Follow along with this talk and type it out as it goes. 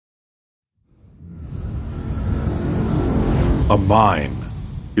A mine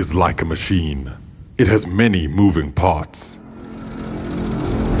is like a machine. It has many moving parts.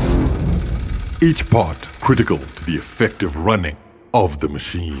 Each part critical to the effective running of the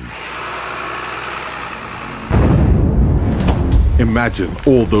machine. Imagine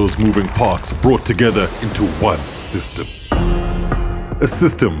all those moving parts brought together into one system. A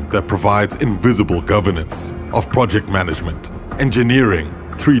system that provides invisible governance of project management, engineering,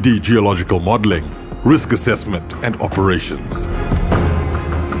 3D geological modeling, risk assessment, and operations.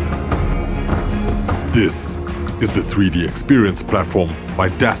 This is the 3D Experience platform by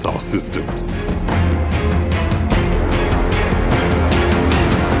Dassault Systems.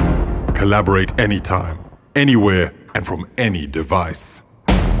 Collaborate anytime, anywhere, and from any device.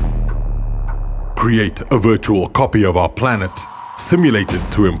 Create a virtual copy of our planet, simulate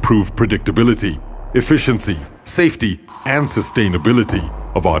it to improve predictability, efficiency, safety, and sustainability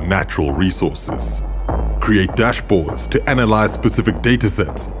of our natural resources. Create dashboards to analyze specific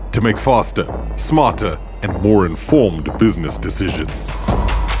datasets to make faster, smarter, and more informed business decisions.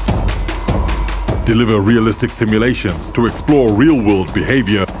 Deliver realistic simulations to explore real-world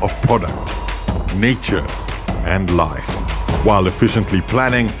behavior of product, nature, and life, while efficiently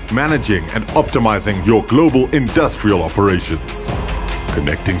planning, managing, and optimizing your global industrial operations.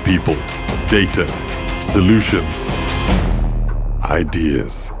 Connecting people, data, solutions,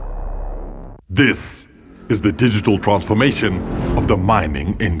 ideas. This is the digital transformation of the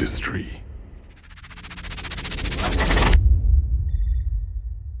mining industry.